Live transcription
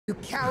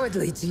You're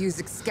cowardly to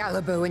use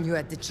Excalibur when you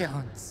had the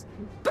chance.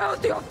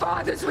 Both your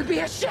fathers would be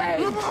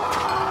ashamed!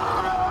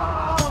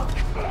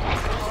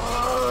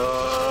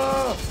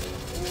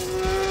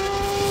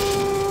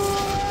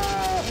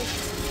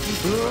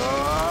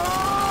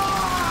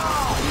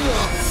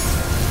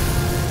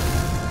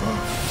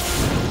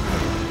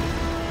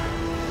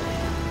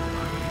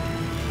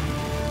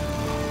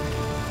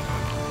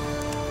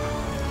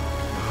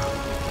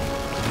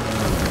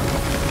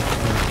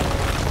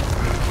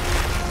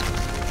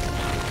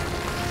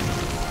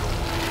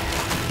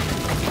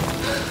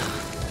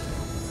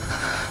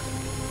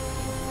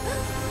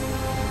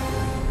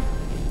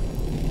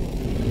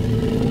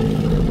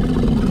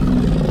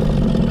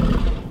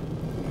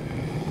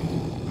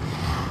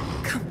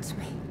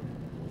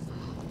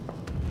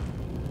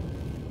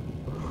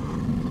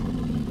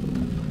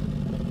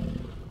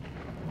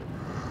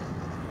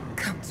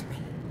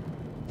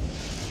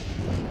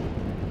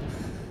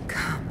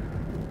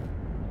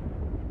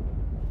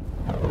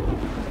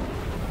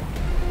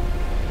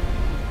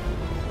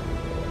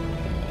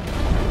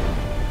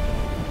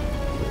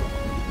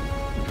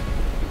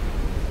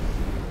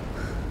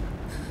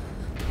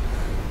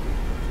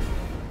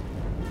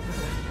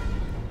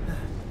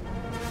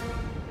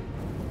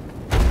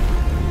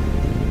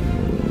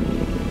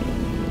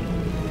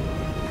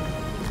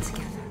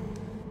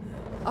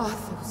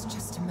 Arthur was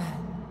just a man.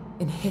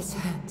 In his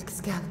hand,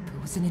 Excalibur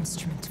was an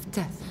instrument of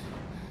death.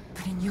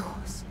 But in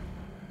yours,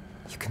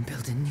 you can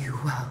build a new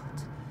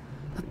world.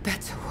 A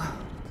better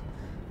world.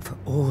 For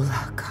all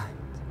our kind.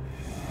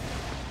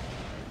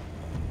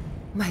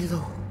 My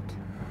lord.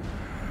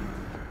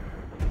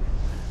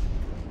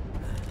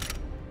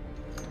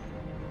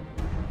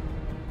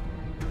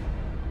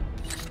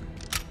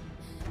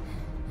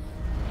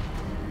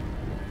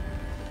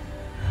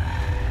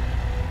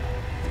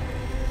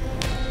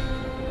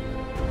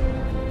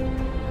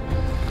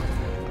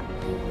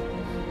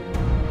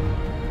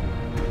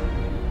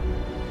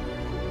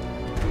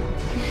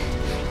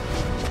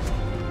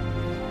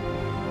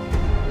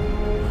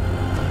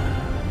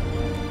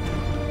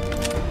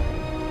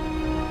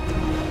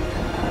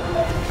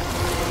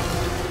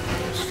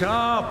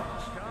 Stop!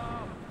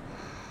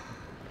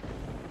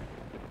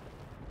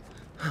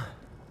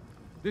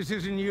 This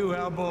isn't you,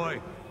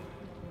 Hellboy.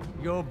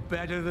 You're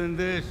better than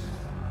this.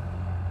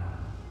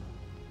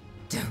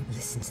 Don't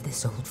listen to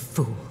this old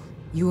fool.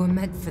 You were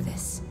meant for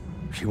this.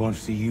 She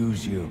wants to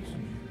use you.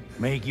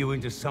 Make you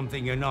into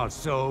something you're not,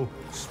 so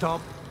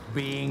stop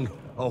being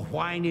a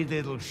whiny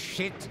little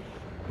shit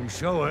and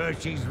show her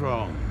she's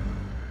wrong.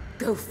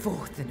 Go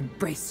forth and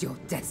embrace your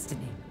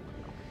destiny.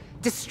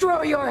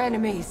 Destroy your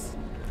enemies!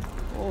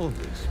 All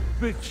this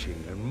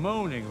bitching and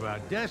moaning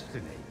about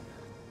destiny.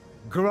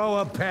 Grow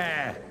a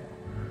pair.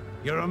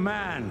 You're a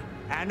man,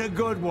 and a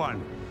good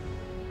one.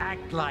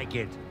 Act like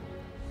it.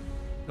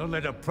 Don't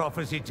let a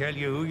prophecy tell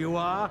you who you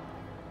are.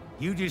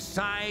 You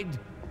decide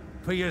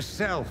for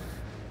yourself.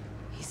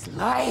 He's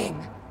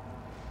lying.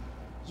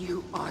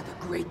 You are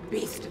the great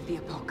beast of the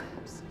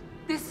apocalypse.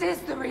 This is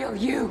the real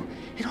you.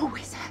 It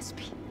always has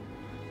been.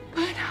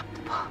 Burn out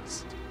the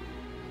past.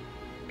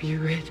 Be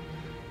rid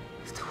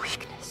of the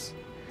weakness.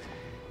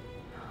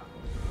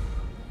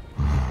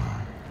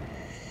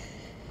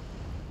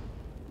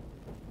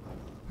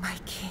 My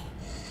king.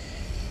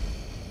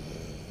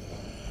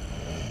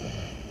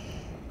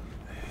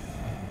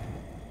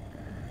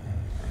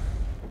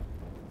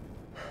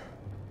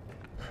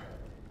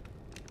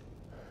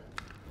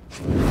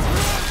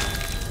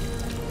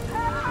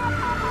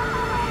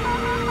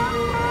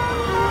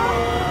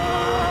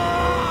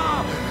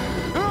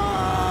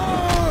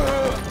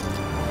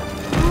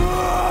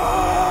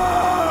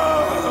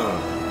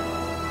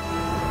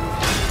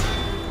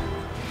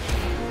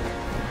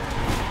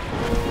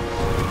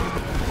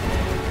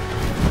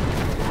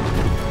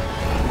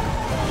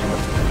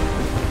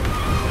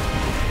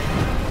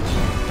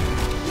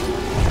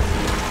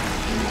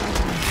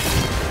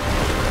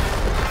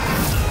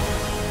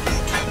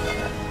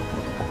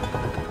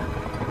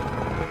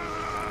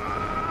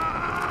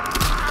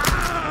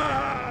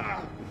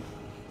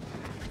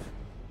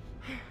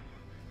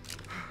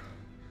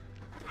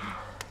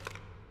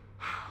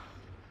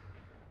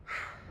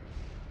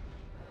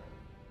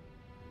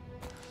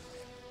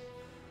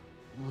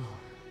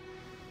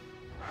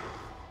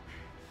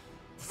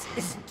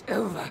 Isn't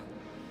over.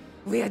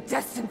 We are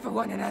destined for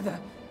one another.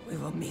 We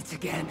will meet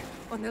again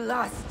on the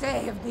last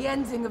day of the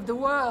ending of the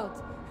world.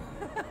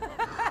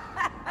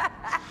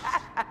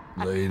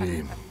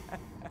 Lady,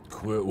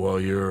 quit while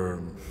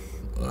you're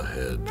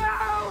ahead.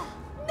 No!